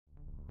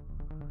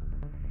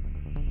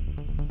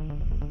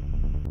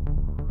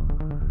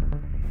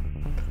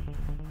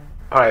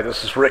Hi,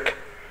 this is Rick.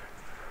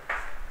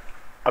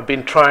 I've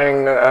been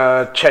trying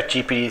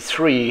ChatGPT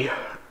 3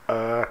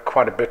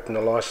 quite a bit in the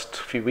last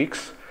few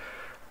weeks.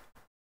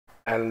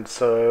 And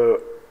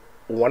so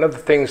one of the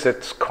things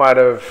that's quite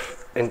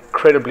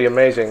incredibly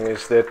amazing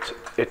is that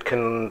it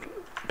can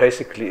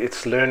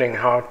it's learning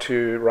how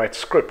to write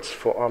scripts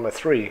for Arma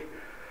 3.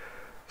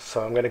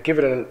 So I'm going to give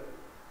it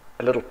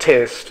a little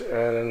test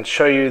and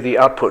show you the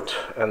output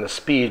and the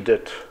speed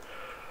that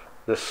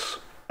this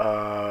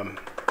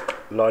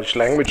large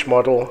language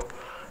model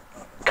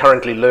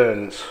currently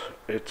learns.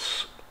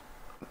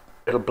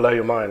 It'll blow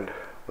your mind.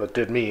 Well, it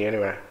did me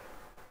anyway.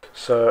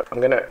 So I'm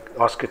going to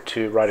ask it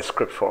to write a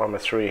script for Arma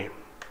 3.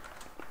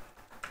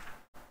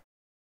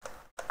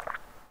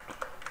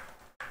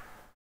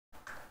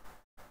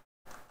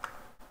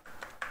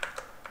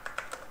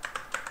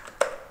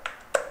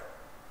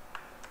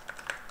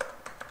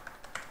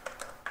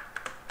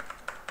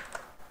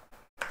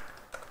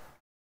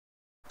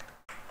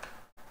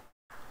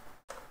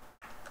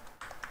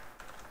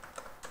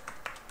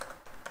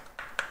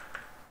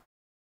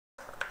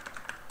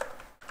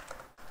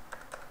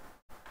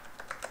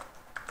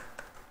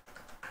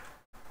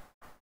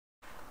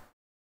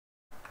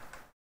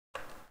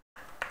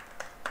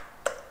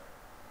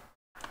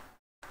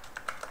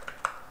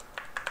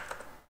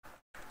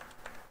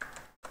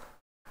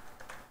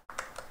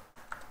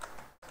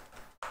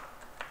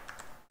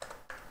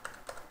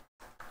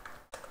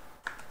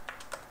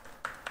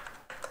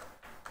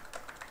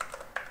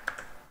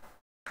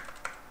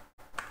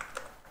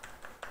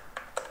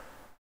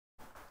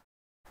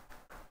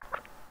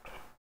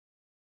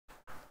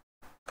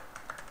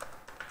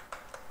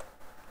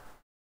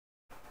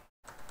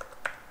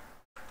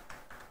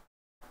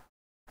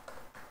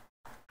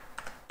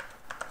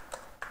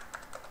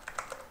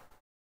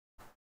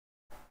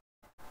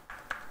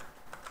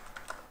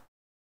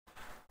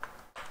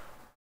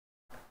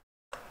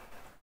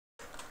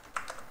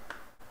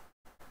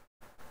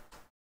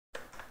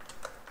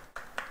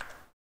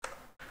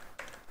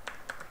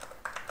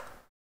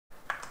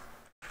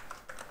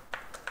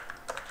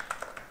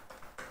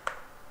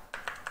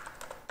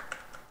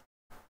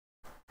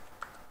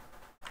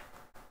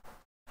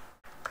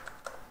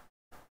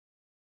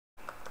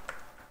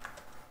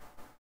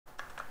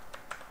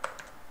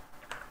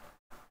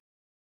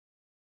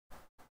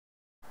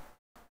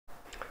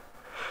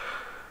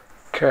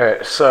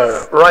 Okay,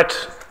 so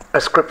write a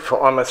script for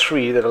Arma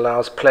 3 that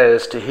allows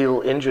players to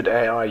heal injured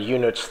AI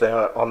units that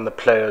are on the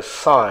player's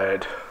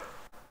side,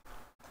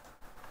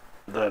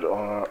 that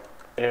are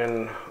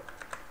in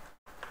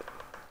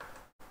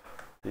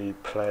the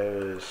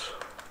player's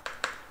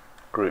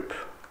group.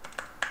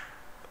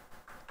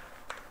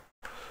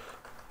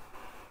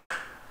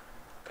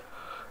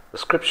 The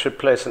script should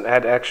place an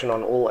add action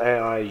on all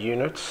AI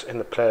units in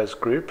the player's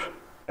group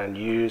and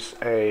use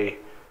a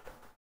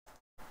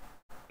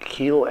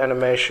heal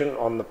animation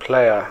on the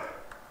player.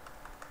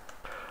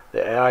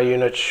 The AI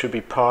unit should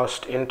be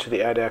passed into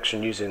the add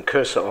action using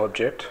cursor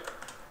object,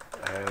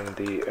 and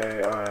the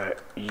AI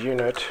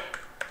unit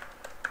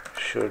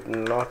should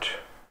not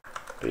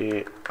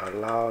be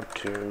allowed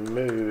to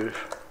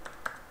move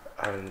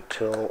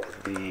until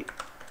the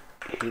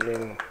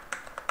healing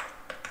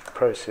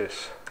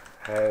process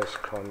has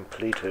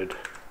completed.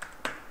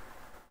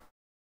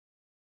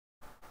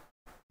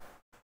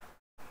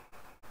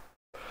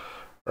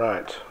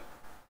 Right.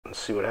 Let's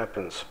see what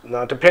happens.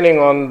 Now, depending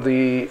on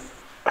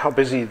how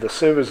busy the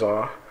servers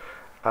are,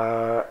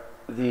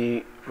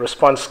 the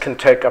response can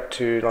take up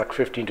to like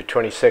 15 to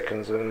 20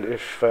 seconds. And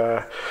if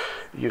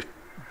you've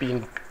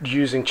been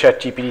using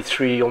ChatGPT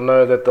 3, you'll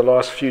know that the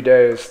last few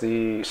days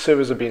the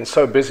servers have been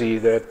so busy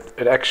that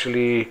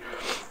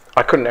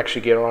I couldn't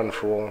actually get on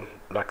for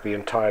like the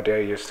entire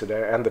day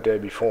yesterday and the day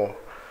before.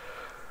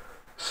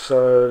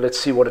 So let's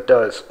see what it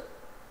does.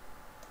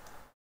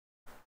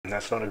 And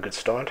that's not a good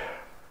start.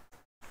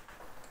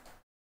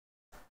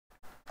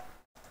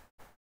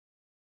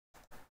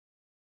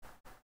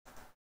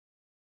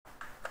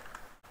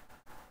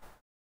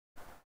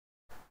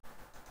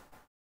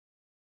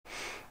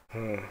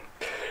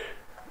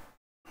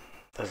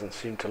 Doesn't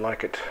seem to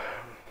like it.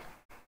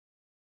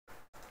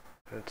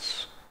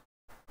 Let's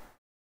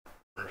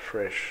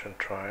refresh and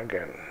try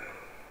again.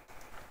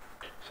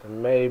 So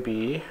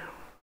maybe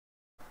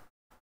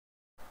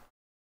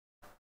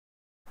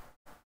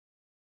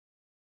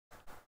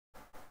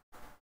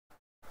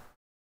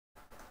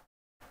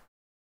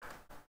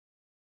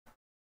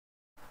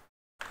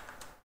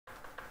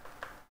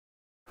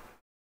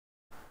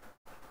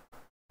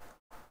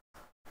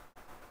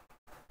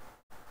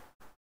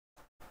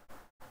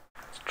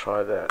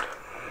try that.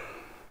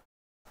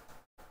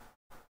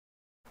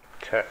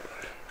 Okay.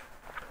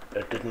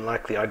 It didn't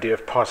like the idea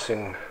of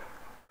passing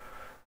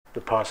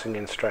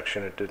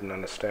instruction. It didn't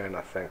understand,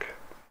 I think.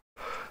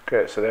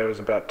 Okay, so that was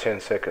about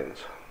 10 seconds.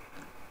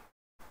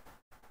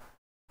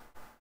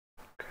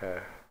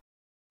 Okay.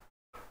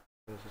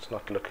 This is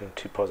not looking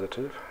too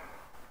positive.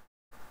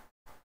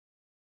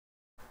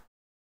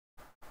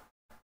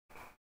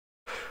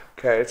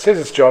 Okay, it says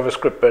it's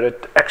JavaScript, but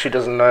it actually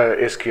doesn't know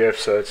SQF,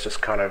 so it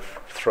just kind of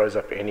throws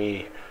up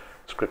any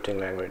scripting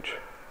language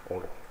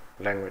or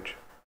language.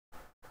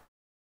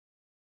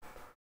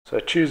 So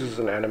it chooses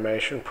an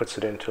animation, puts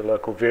it into a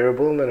local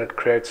variable, and then it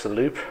creates a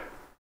loop.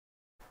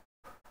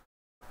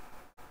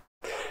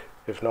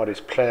 If not,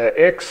 is player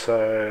X,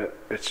 so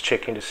it's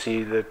checking to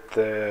see that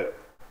the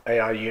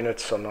AI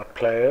units are not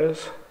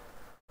players.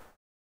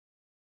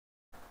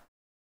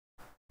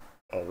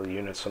 All the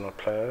units are not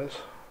players.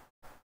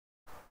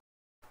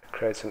 It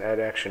creates an add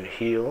action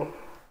heal,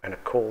 and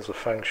it calls a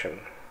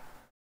function.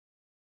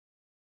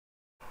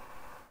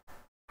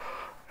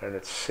 And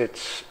it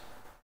sets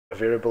a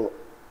variable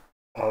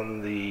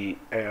on the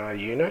AI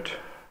unit,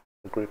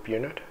 the group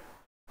unit,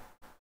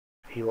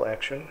 heal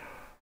action.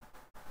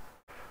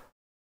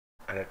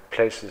 And it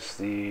places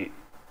the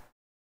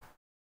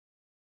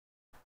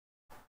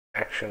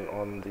action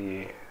on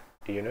the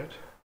unit.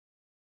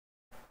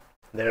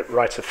 Then it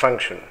writes a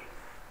function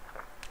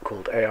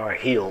called AI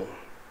heal.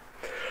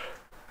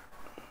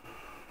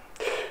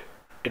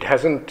 It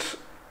doesn't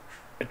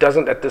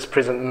at this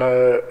present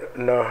moment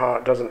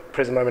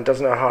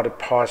doesn't know how to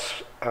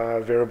pass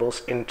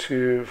variables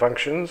into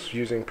functions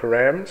using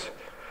params.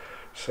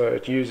 So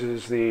it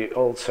uses the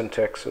old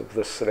syntax of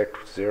the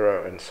select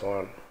 0 and so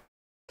on.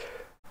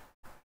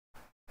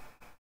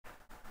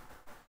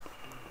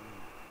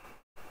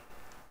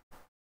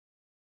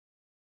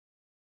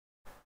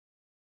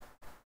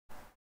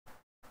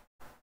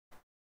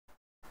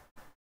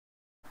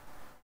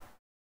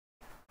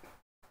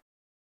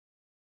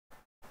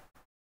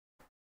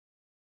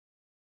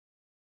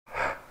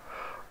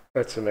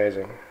 That's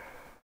amazing.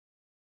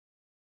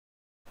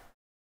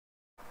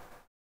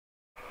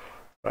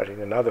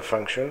 Writing another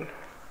function,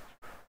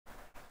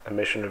 a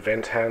mission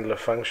event handler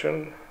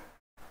function,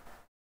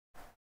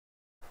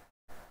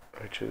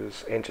 which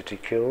is entity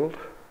killed.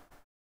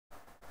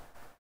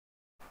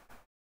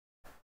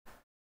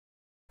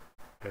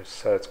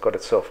 So it's got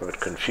itself a bit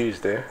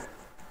confused there.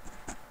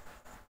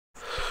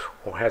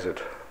 Or has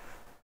it?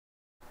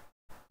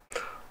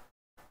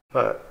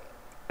 No.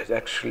 It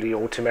actually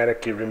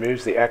automatically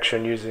removes the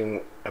action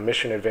using a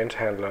mission event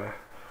handler.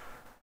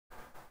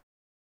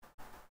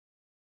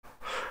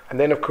 And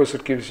then of course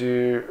it gives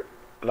you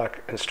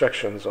like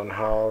instructions on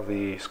how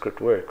the script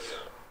works,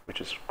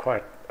 which is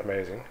quite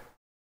amazing.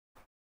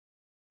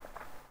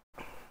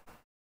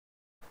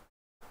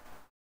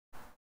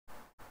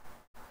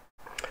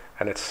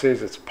 And it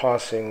says it's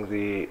passing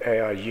the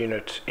AI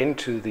unit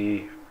into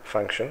the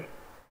function.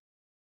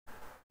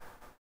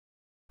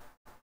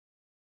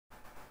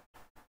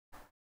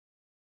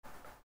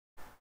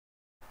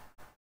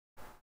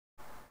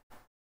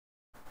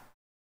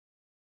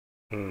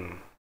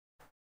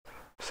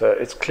 So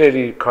it's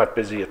clearly quite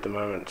busy at the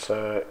moment.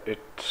 So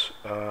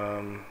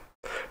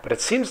but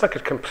it seems like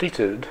it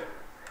completed.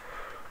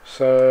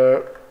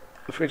 So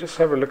if we just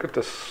have a look at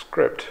the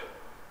script,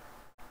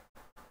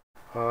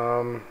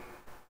 I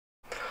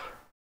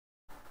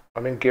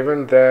mean,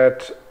 given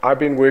that I've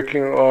been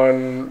working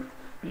on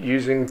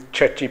using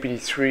ChatGPT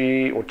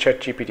 3 or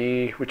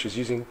ChatGPT, which is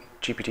using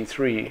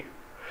GPT-3,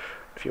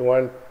 if you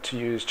want to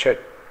use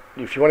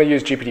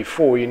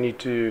GPT-4, you need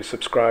to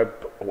subscribe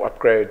or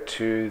upgrade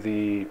to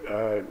the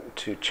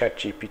to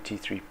ChatGPT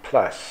 3+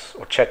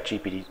 or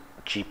ChatGPT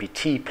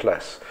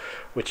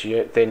which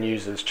then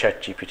uses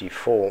ChatGPT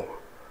 4.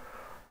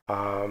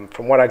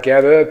 From what I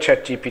gather,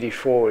 ChatGPT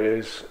 4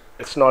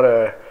 it's not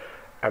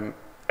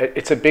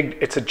it's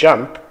a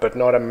jump, but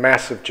not a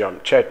massive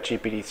jump.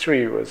 ChatGPT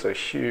 3 was a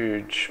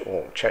huge,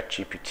 or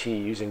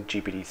ChatGPT using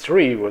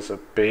GPT-3 was a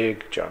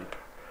big jump.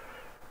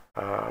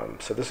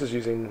 So this is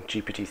using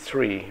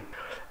GPT-3,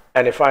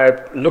 and if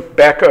I look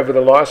back over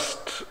the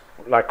last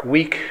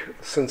week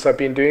since I've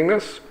been doing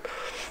this,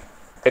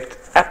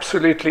 it's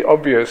absolutely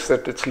obvious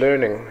that it's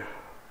learning.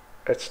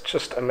 It's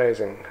just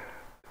amazing.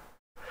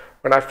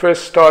 When I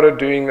first started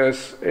doing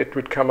this, it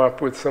would come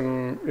up with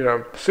some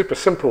super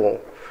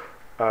simple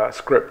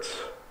scripts.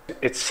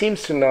 It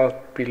seems to now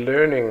be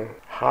learning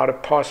how to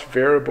pass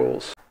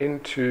variables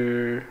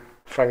into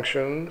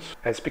functions,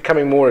 and it's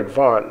becoming more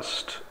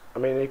advanced. I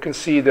mean, you can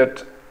see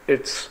that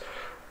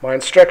my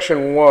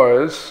instruction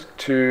was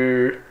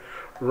to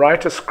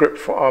write a script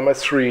for Arma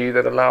 3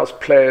 that allows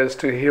players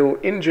to heal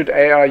injured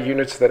AI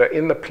units that are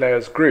in the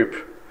player's group.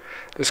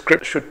 The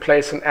script should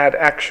place an add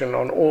action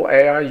on all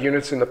AI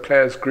units in the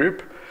player's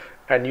group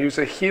and use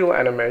a heal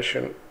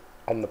animation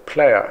on the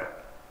player.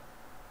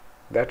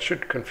 That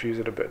should confuse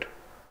it a bit.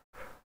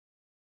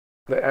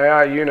 The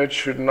AI unit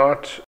should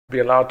not be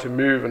allowed to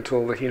move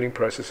until the healing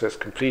process has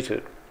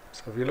completed.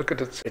 So if you look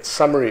at its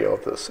summary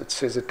of this, it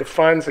says it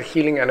defines a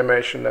healing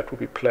animation that will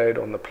be played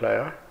on the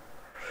player.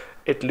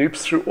 It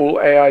loops through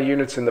all AI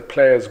units in the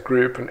player's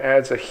group and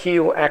adds a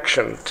heal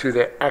action to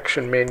their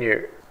action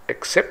menu,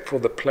 except for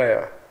the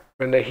player.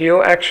 When the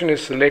heal action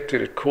is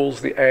selected, it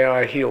calls the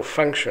AI heal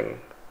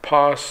function,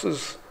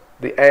 passes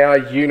the AI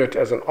unit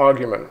as an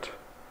argument.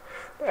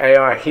 The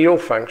AI heal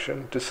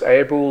function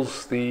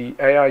disables the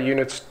AI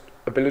unit's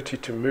ability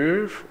to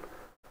move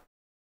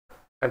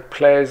and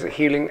plays a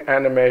healing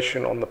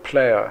animation on the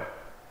player.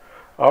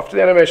 After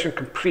the animation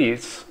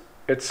completes,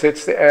 it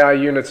sets the AI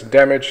unit's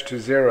damage to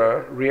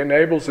 0,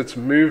 re-enables its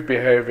move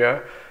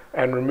behavior,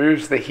 and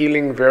removes the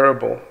healing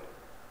variable.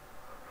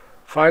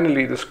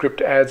 Finally, the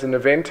script adds an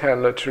event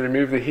handler to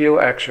remove the heal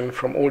action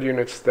from all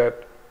units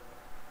that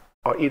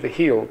are either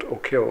healed or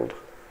killed.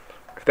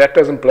 If that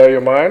doesn't blow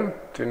your mind,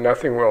 then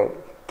nothing will.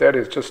 That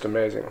is just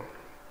amazing.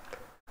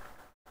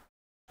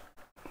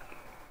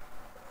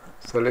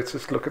 So let's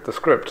just look at the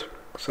script.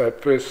 So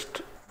it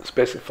first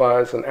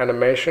specifies an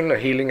animation, a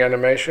healing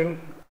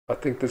animation. I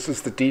think this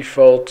is the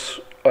default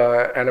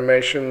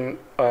animation.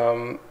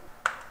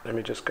 Let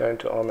me just go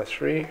into Arma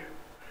 3.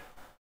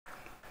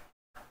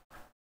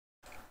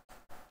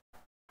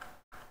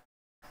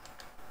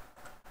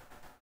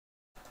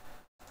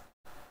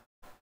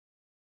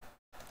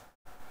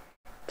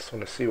 Just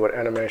want to see what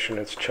animation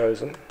it's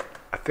chosen.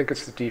 I think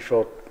it's the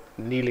default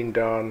kneeling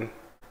down.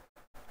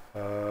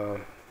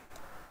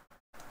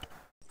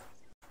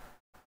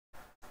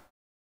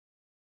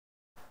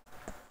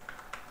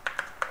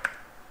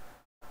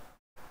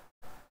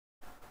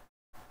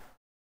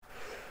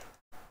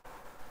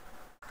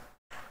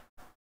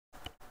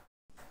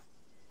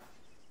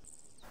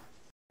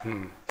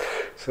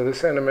 So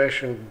this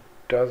animation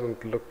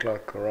doesn't look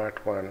like the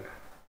right one.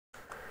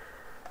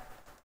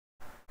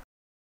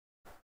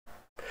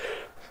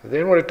 So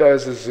then what it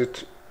does is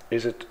it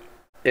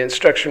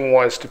instruction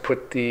was to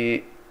put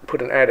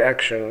an add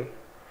action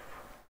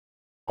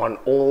on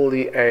all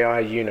the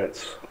AI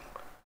units.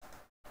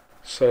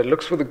 So it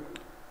looks for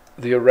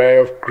the array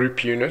of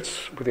group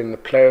units within the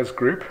player's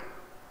group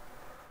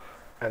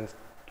and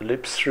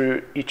loops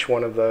through each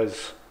one of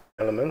those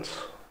elements,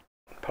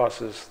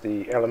 passes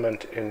the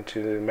element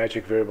into the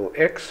magic variable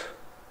x.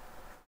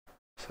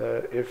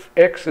 So if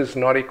x is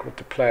not equal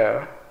to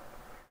player,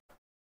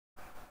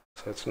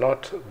 so it's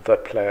not the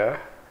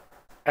player,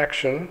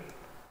 action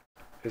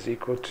is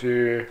equal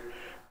to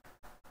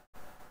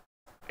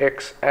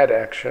x add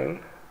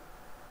action,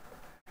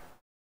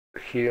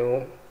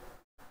 heal,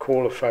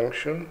 call a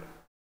function.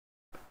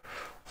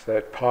 So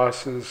it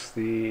passes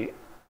the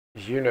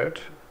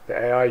unit, the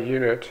AI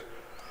unit,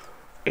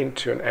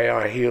 into an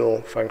AI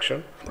heal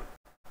function,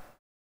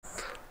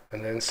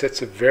 and then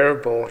sets a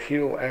variable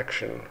heal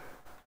action.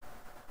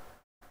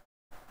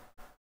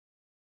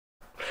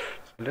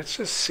 So let's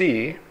just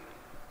see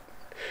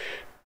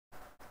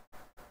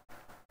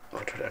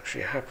what would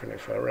actually happen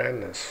if I ran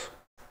this.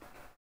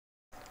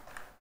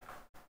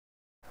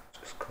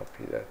 Just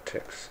copy that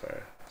text.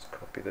 Sorry, let's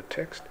copy the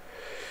text.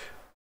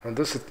 And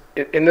this,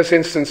 in this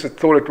instance, it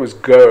thought it was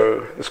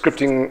Go, the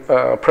scripting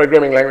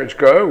programming language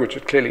Go, which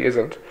it clearly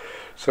isn't.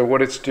 So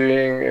what it's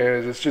doing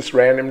is it's just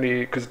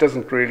randomly, because it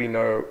doesn't really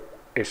know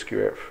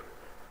SQF.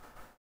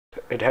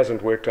 It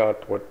hasn't worked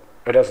out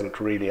it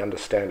doesn't really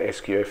understand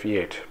SQF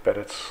yet, but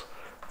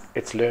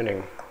it's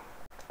learning.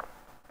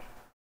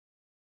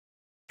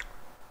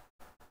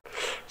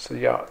 So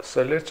yeah,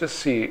 so let's just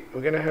see.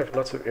 We're going to have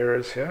lots of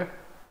errors here.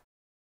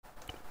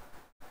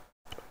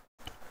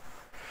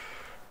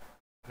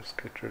 Let's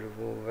get rid of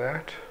all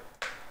that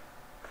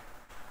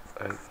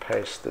and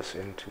paste this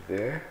into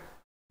there.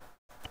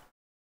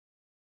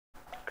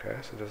 Okay,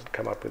 so it doesn't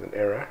come up with an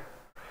error,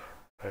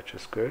 which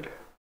is good.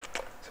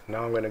 So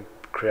now I'm going to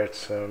create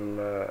some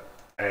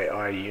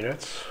AI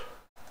units.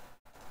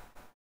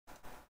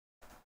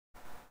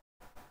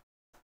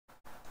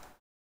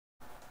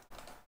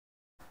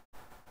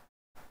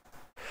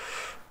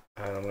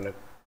 And I'm going to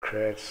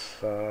create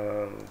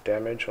some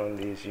damage on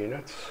these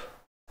units.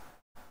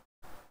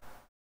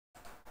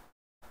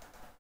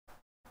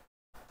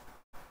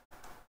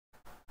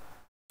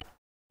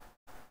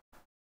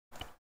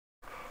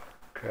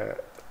 Okay,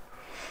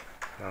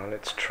 now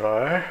let's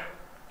try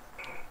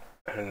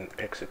and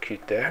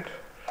execute that.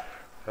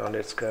 Now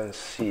let's go and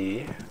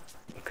see.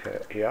 Okay,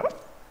 yeah,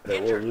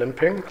 they're all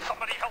limping.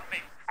 Somebody help me.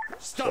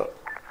 Stop. So,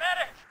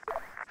 Medic!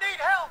 Need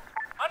help!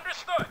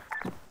 Understood.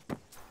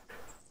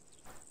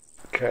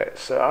 okay,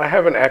 so I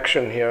have an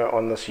action here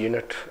on this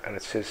unit and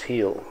it says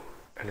heal.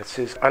 And it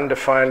says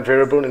undefined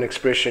variable in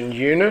expression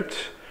unit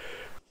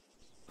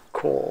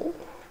call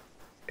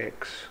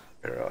x.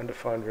 Error,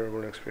 undefined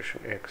variable in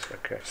expression x.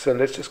 Okay, so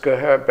let's just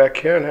go back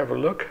here and have a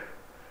look. It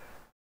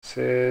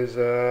says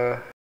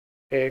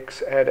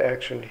x add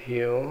action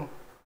heal.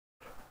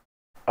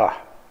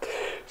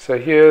 So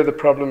here the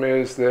problem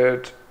is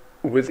that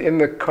within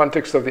the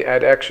context of the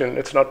add action,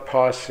 it's not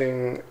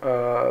passing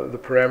the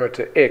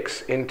parameter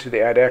x into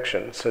the add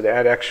action. So the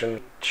add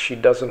action, she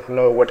doesn't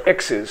know what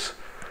x is.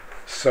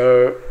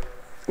 So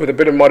with a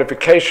bit of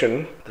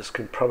modification, this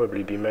can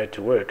probably be made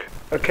to work.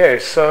 Okay,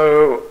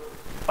 so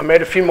I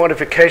made a few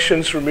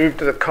modifications, removed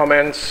the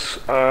comments,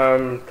 put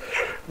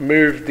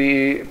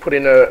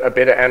in a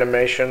better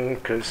animation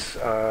because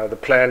the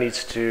player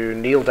needs to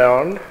kneel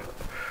down.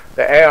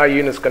 The AI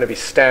unit is going to be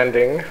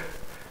standing,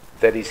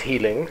 that is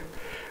healing.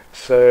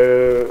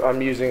 So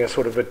I'm using a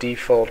sort of a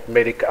default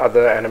medic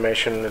other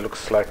animation. It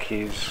looks like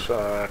he's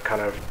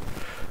kind of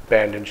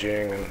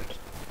bandaging and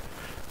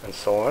and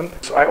so on.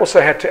 So I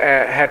also had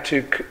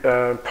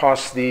to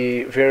pass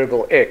the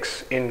variable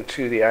x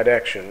into the add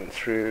action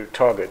through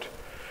target.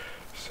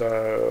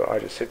 So I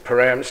just said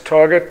params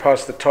target,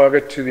 pass the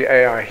target to the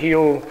AI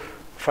heal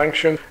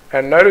function,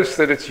 and notice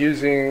that it's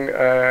using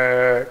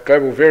a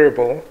global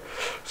variable,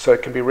 so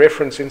it can be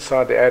referenced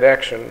inside the add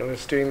action, and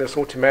it's doing this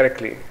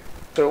automatically.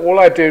 So all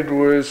I did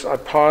was I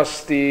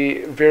passed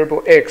the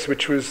variable x,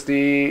 which was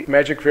the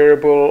magic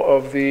variable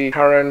of the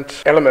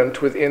current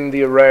element within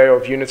the array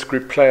of units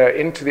group player,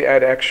 into the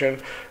add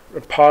action,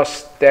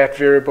 passed that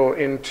variable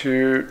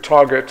into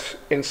target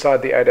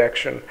inside the add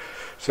action,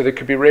 so that it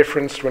could be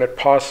referenced when it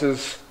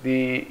passes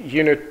the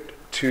unit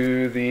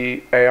to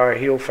the AI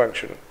heal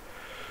function.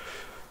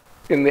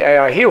 In the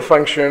AI heal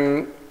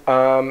function,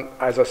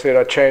 as I said,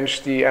 I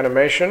changed the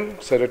animation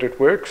so that it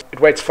works. It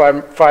waits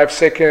 5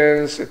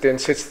 seconds, it then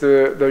sets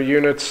the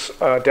unit's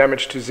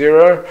damage to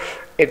 0,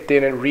 it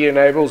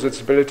re-enables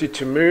its ability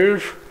to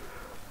move,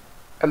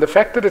 and the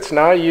fact that it's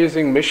now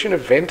using mission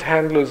event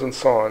handlers and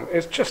so on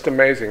is just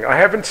amazing. I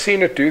haven't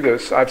seen it do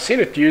this. I've seen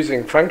it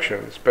using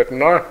functions, but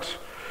not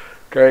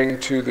going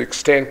to the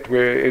extent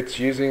where it's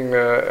using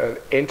an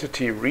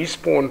entity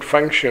respawn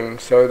function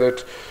so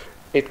that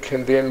it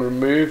can then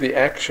remove the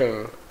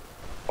action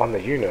on the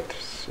unit.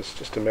 It's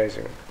just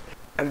amazing.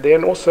 And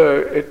then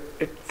also it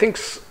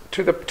thinks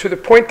to the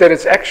point that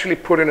it's actually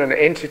put in an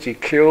entity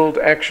killed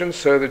action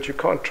so that you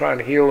can't try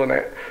and heal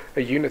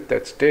a unit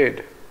that's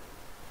dead.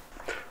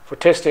 For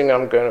testing,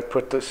 I'm going to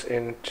put this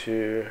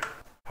into,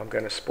 I'm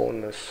going to spawn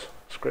this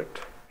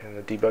script in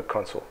the debug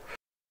console.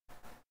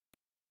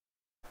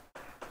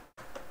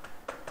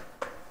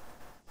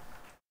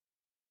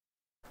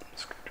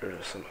 Let's get rid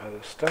of some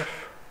other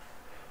stuff.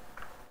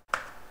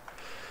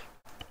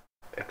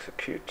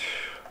 Execute.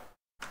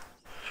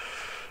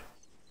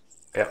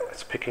 Yeah,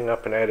 it's picking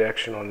up an add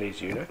action on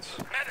these units.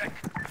 Medic!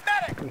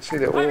 You can see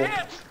they're all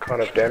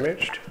kind of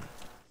damaged.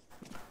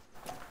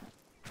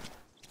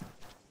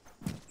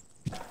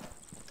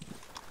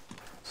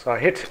 So I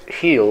hit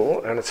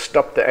heal and it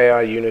stopped the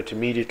AI unit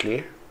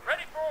immediately.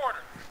 Ready for order.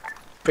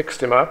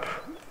 Fixed him up,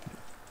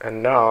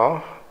 and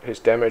now his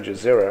damage is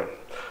 0.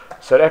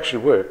 So it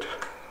actually worked.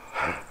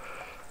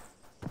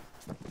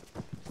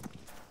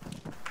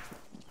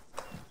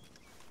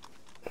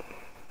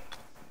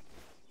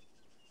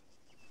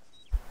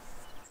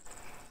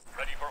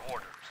 Ready for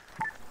orders.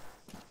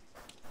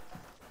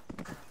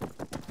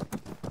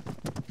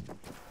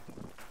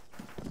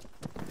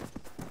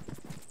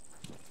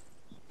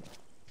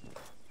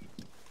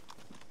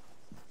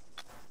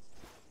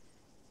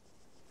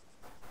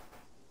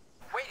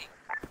 Waiting.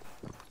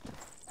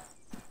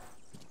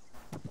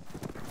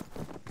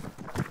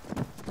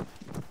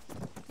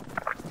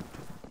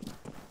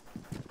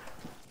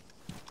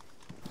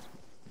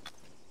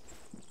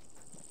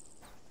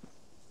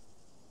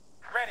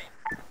 Ready.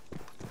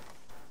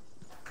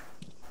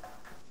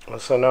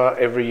 So now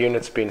every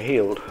unit's been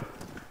healed,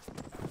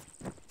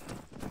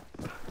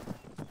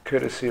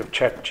 courtesy of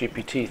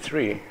ChatGPT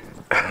 3.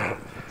 How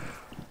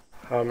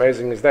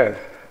amazing is that?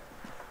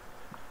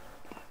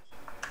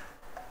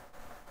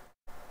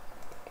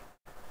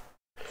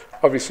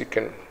 Obviously you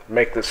can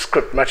make the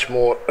script much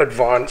more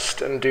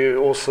advanced and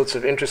do all sorts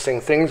of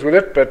interesting things with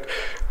it, but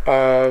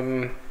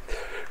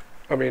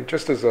I mean,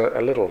 just as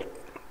a little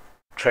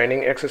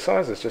training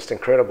exercise, it's just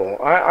incredible.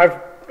 I've,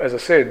 as I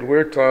said,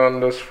 worked on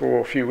this for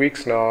a few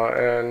weeks now,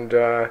 and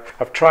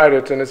I've tried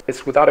it, and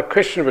it's without a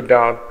question of a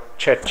doubt,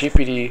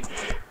 ChatGPT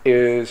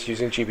is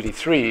using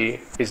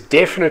GPT-3, is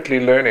definitely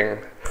learning.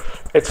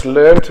 It's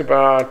learned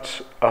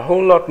about a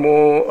whole lot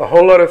more, a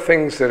whole lot of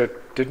things that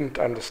it didn't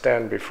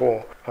understand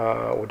before,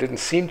 or didn't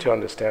seem to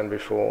understand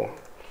before.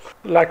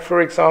 Like,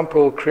 for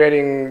example,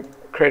 creating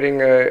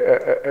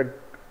a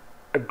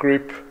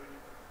group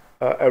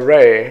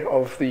array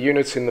of the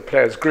units in the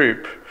player's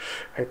group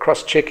and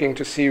cross-checking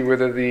to see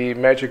whether the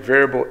magic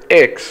variable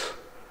X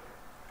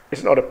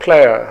is not a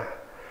player,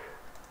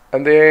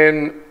 and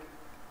then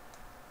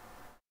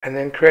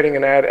creating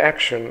an add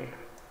action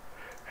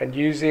and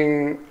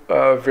using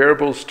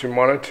variables to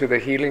monitor the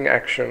healing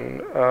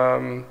action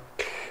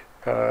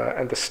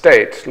and the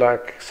state,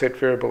 like set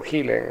variable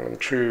healing and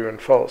true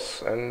and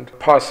false, and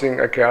passing,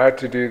 okay, I have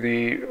to do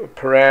the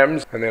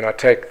params, and then I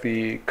take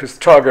because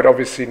target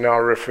obviously now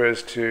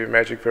refers to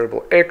magic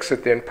variable X,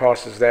 it then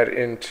passes that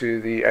into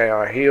the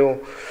AI heal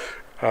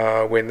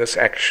when this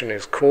action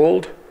is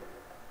called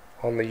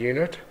on the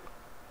unit.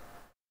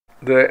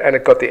 And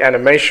it got the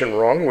animation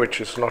wrong,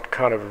 which is not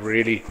kind of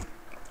really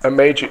a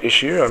major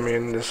issue. I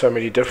mean, there's so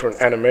many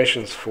different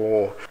animations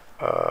for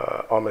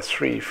Arma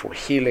 3 for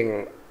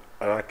healing.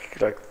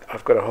 Like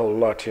I've got a whole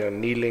lot here: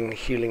 kneeling,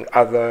 healing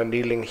other,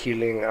 kneeling,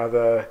 healing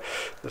other.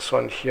 This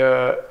one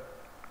here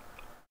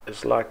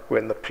is like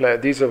when the player.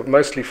 These are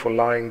mostly for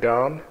lying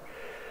down.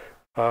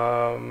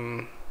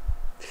 And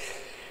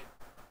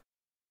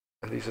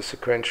these are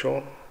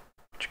sequential,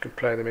 but you can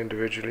play them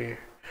individually.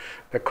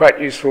 They're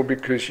quite useful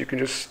because you can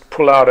just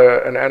pull out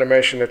an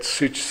animation that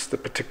suits the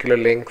particular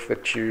length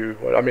that you.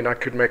 Well, I mean, I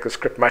could make the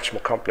script much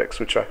more complex,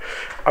 which I've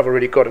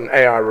already got an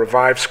AI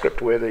revive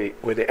script where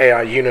the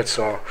AI units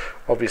are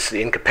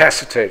obviously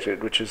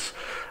incapacitated, which is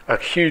a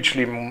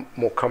hugely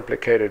more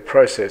complicated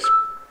process.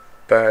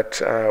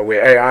 But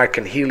where AI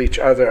can heal each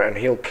other and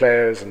heal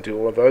players and do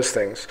all of those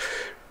things.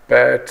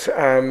 But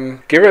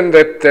given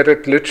that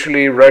it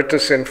literally wrote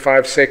this in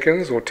 5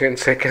 seconds or 10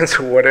 seconds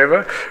or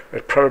whatever,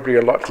 it's probably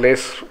a lot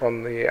less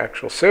on the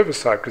actual server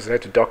side because they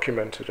had to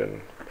document it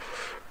and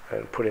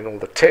put in all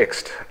the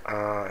text.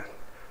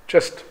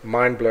 Just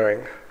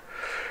mind-blowing.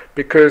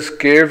 Because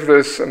give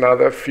this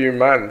another few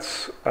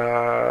months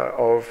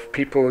of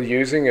people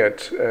using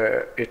it,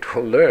 it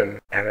will learn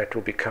and it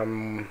will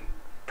become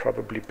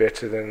probably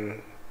better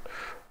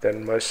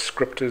than most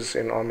scripters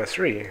in Arma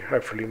 3,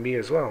 hopefully me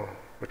as well,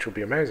 which will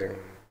be amazing,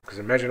 because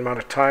imagine the amount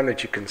of time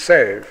that you can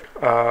save.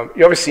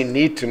 You obviously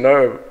need to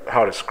know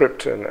how to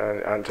script and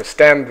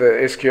understand the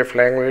SQF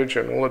language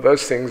and all of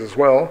those things as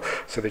well,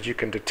 so that you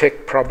can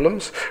detect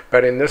problems.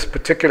 But in this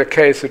particular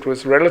case, it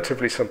was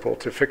relatively simple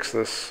to fix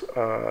this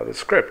the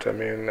script. I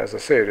mean, as I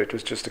said, it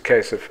was just a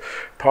case of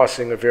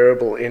passing a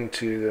variable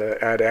into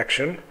the add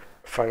action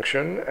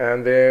function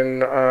and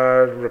then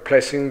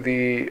replacing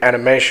the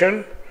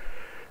animation,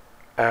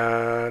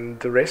 and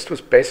the rest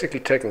was basically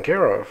taken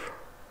care of.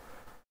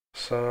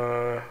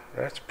 So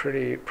that's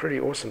pretty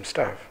awesome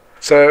stuff.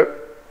 So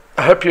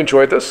I hope you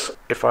enjoyed this.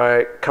 If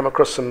I come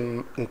across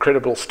some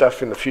incredible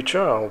stuff in the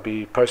future, I'll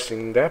be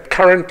posting that.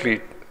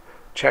 Currently,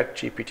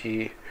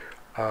 ChatGPT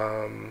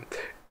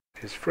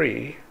is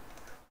free.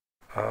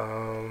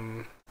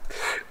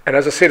 And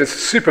as I said, it's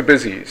super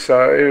busy.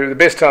 So the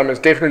best time is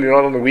definitely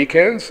not on the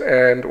weekends,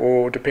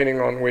 or depending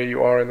on where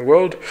you are in the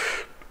world.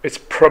 It's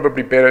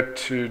probably better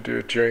to do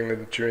it during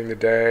the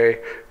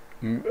day,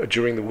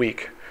 during the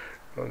week.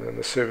 And then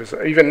the servers,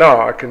 even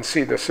now, I can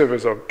see the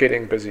servers are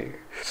getting busy.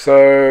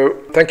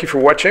 So thank you for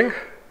watching,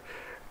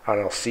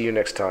 and I'll see you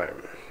next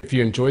time. If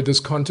you enjoyed this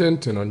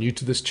content and are new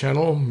to this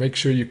channel, make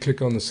sure you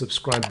click on the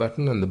subscribe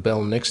button and the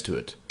bell next to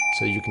it,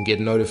 so you can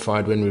get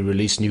notified when we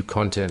release new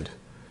content.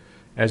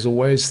 As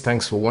always,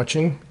 thanks for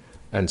watching,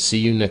 and see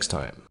you next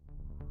time.